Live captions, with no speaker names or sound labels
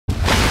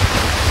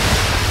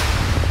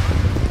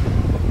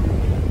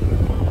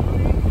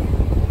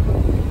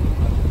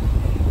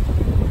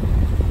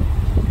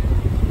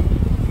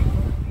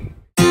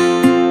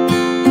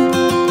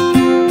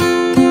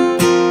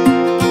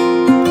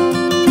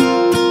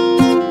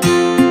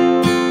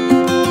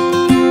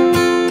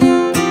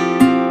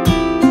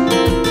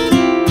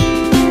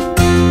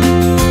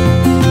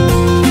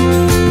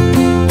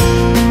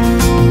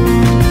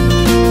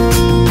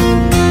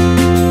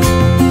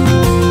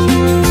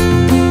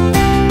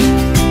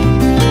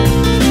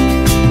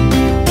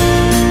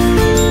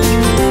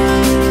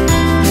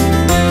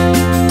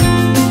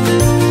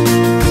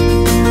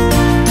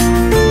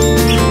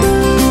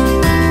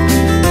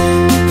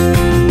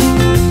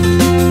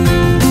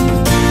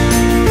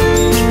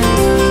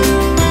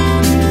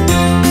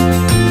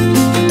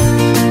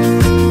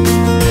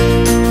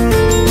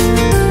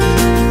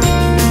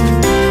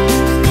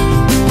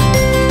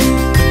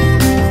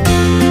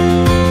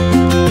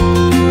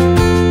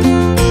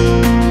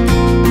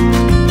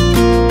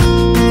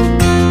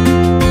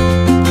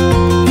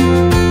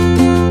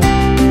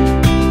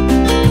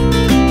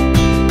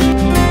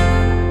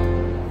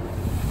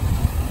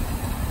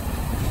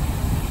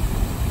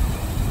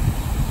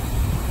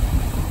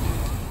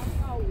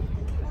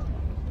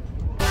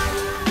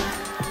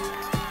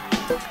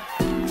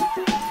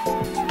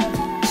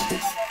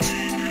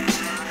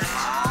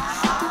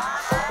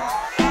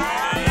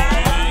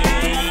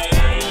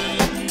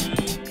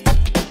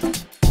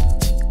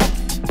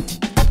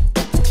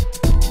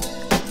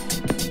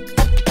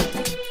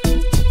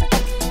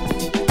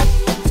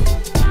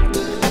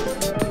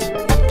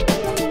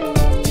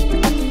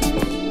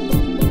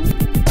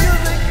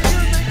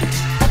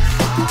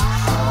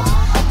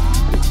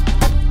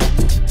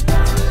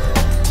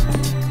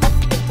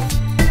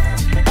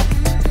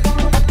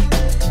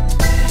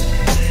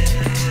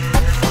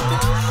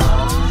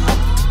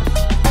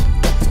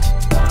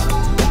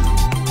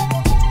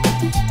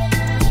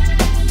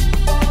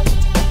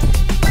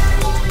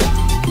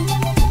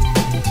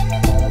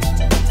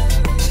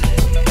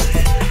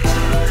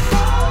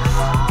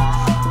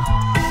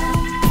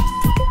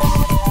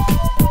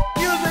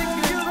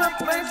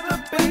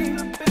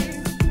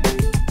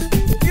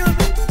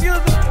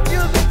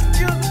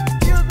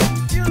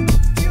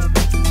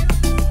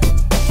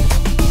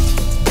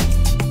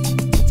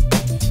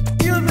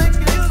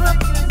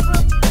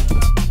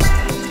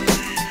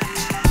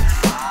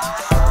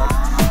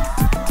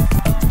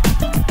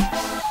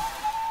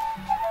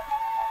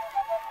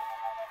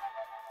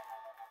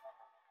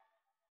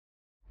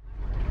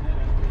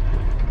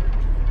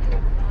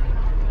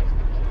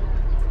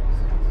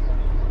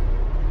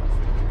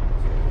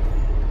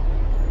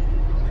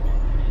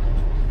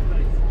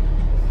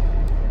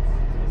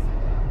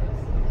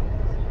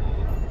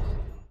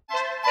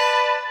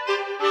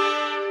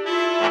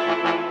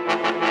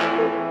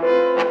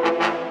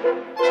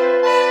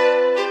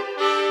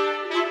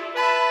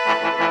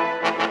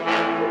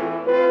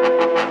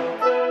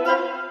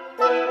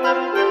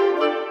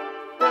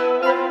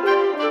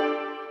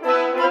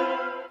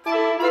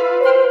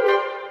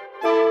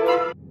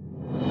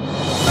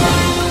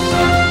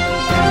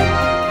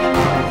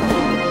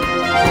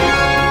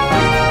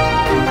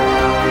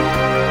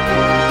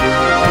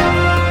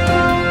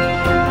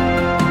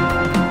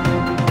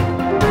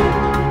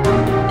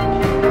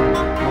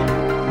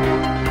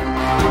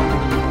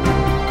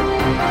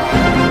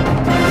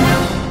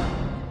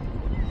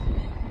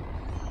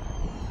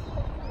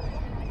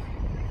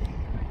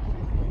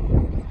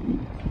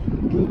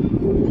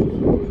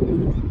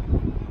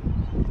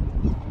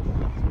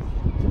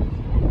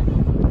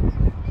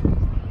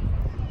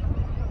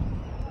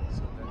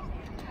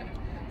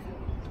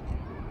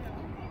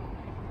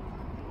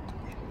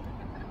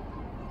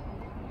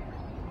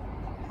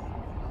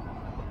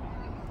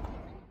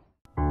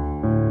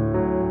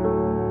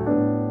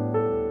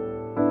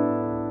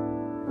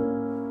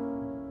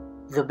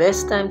The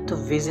best time to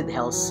visit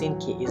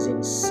Helsinki is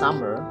in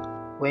summer,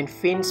 when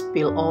Finns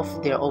peel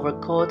off their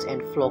overcoats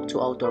and flock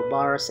to outdoor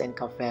bars and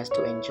cafes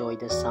to enjoy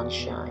the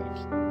sunshine.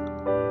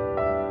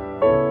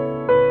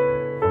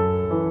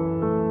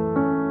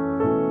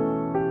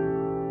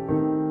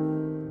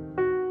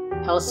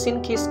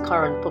 Helsinki's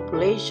current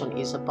population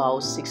is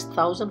about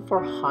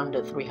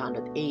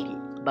 6,480,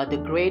 but the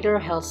greater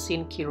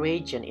Helsinki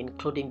region,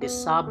 including the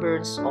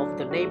suburbs of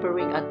the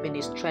neighboring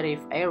administrative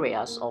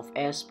areas of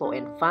Espoo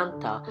and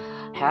Vantaa,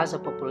 has a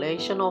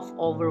population of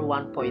over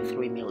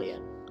 1.3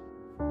 million.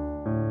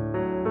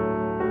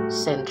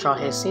 Central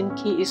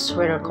Helsinki is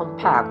rather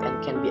compact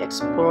and can be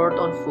explored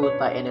on foot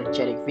by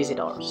energetic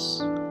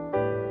visitors.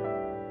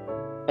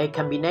 A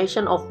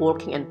combination of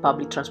walking and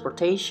public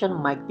transportation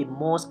might be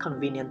most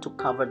convenient to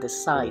cover the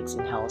sites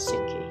in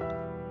Helsinki.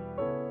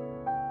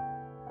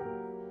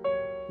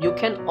 You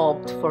can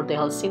opt for the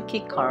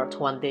Helsinki card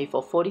 1 day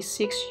for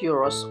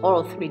 €46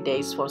 or 3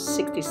 days for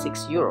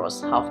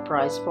 €66, half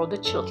price for the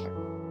children,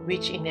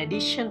 which in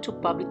addition to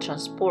public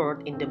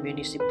transport in the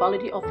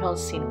municipality of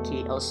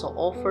Helsinki also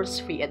offers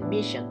free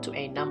admission to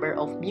a number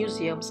of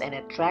museums and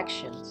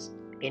attractions,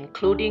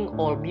 including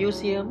all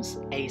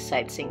museums, a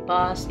sightseeing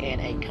bus, and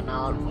a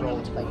canal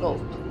rowed by boat.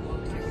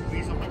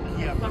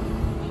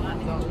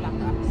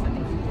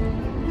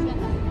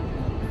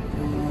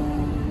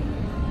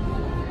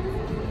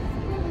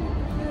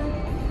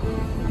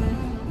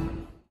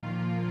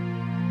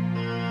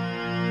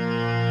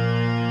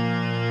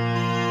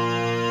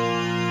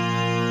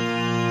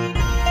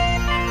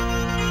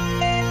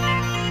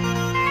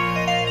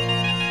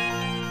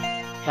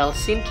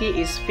 Helsinki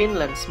is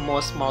Finland's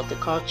most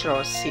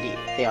multicultural city.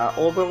 There are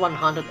over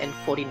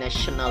 140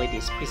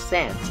 nationalities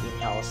present in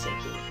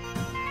Helsinki.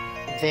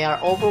 There are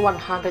over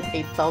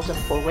 108,000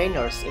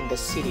 foreigners in the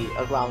city,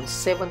 around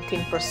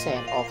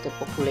 17% of the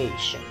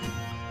population.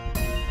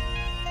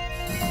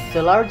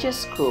 The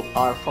largest group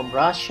are from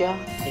Russia,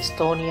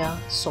 Estonia,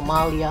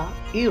 Somalia,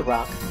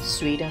 Iraq,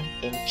 Sweden,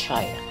 and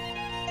China.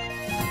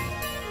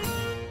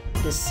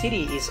 The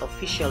city is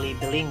officially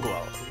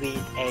bilingual, with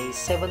a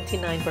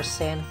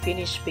 79%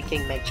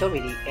 Finnish-speaking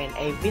majority and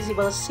a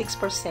visible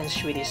 6%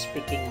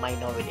 Swedish-speaking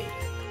minority.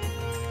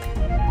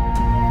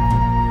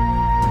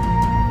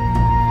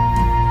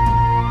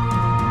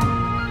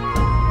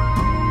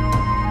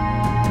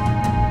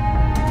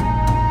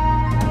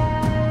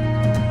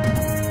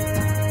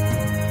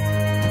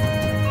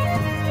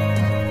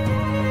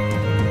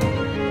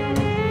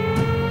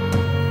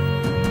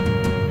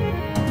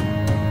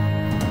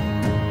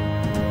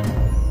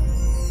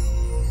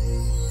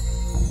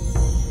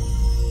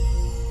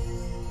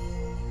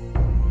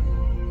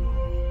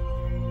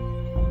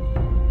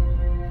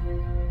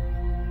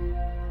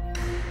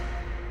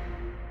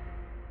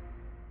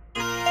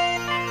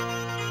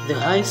 The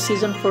high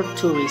season for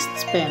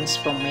tourists spans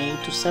from May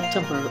to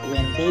September,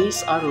 when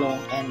days are long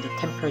and the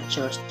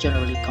temperatures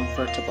generally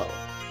comfortable.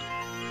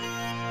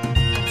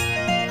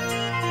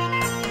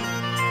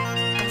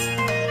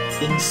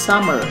 In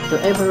summer,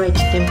 the average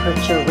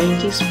temperature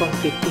ranges from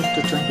 15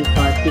 to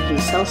 25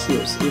 degrees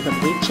Celsius, even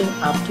reaching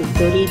up to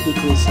 30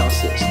 degrees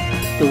Celsius.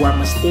 The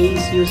warmest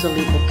days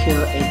usually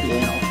occur at the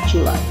end of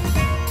July.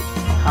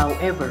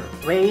 However,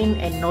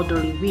 rain and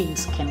northerly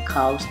winds can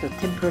cause the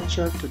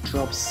temperature to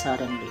drop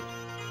suddenly.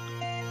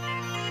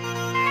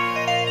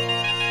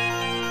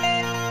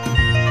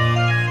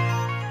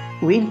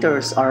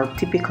 Winters are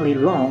typically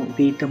long,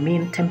 with the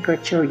mean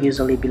temperature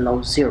usually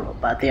below zero,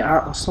 but there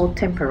are also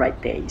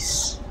temperate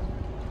days.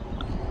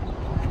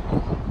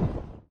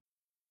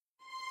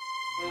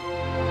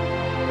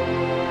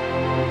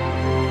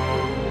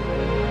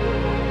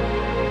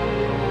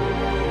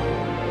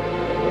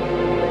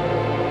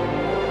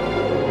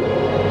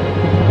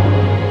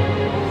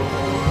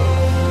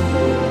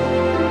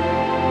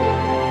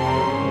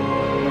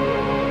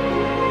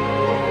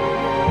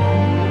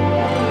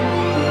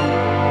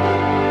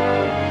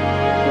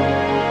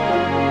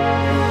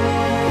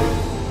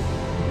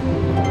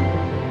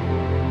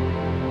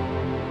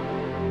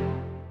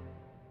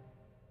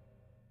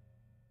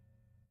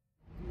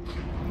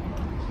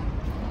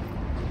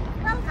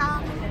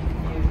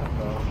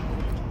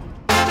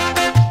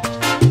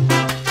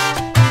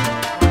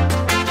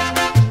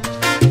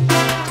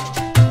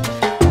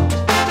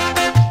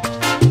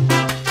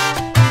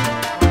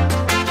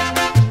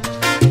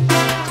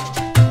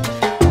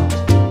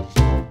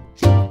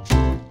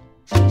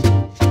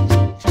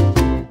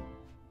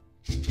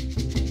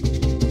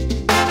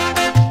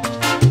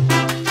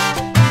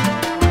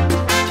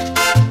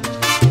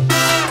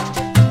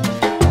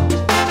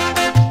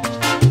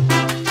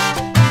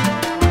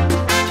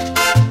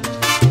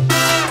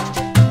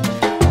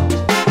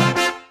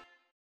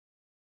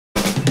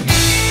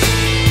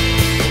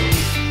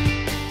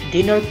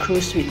 Dinner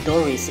Cruise with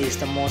Doris is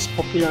the most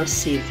popular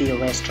sea view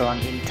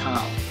restaurant in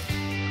town.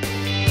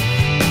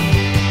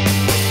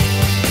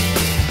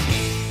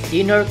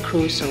 Dinner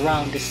cruise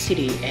around the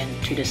city and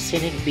to the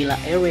scenic villa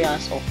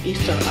areas of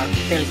Eastern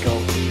Archipelago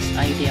is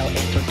ideal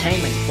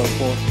entertainment for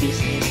both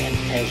business and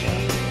pleasure.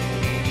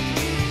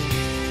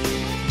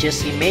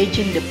 Just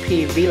imagine the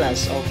pretty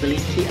villas of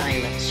Belinki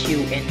Islands,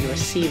 you and your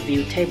sea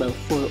view table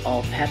full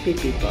of happy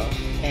people,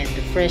 and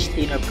the fresh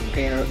dinner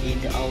prepared in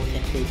the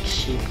authentic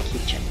ship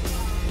kitchen.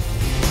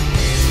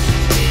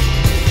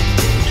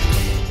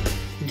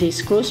 This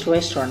cruise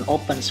restaurant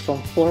opens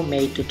from 4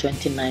 May to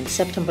 29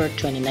 September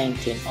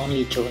 2019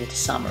 only during the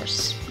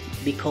summers,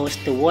 because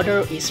the water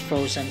is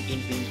frozen in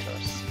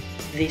winters.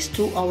 This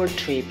 2-hour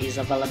trip is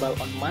available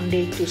on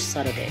Monday to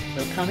Saturday,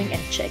 welcoming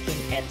and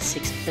check-in at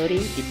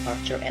 6:30,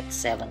 departure at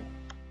 7.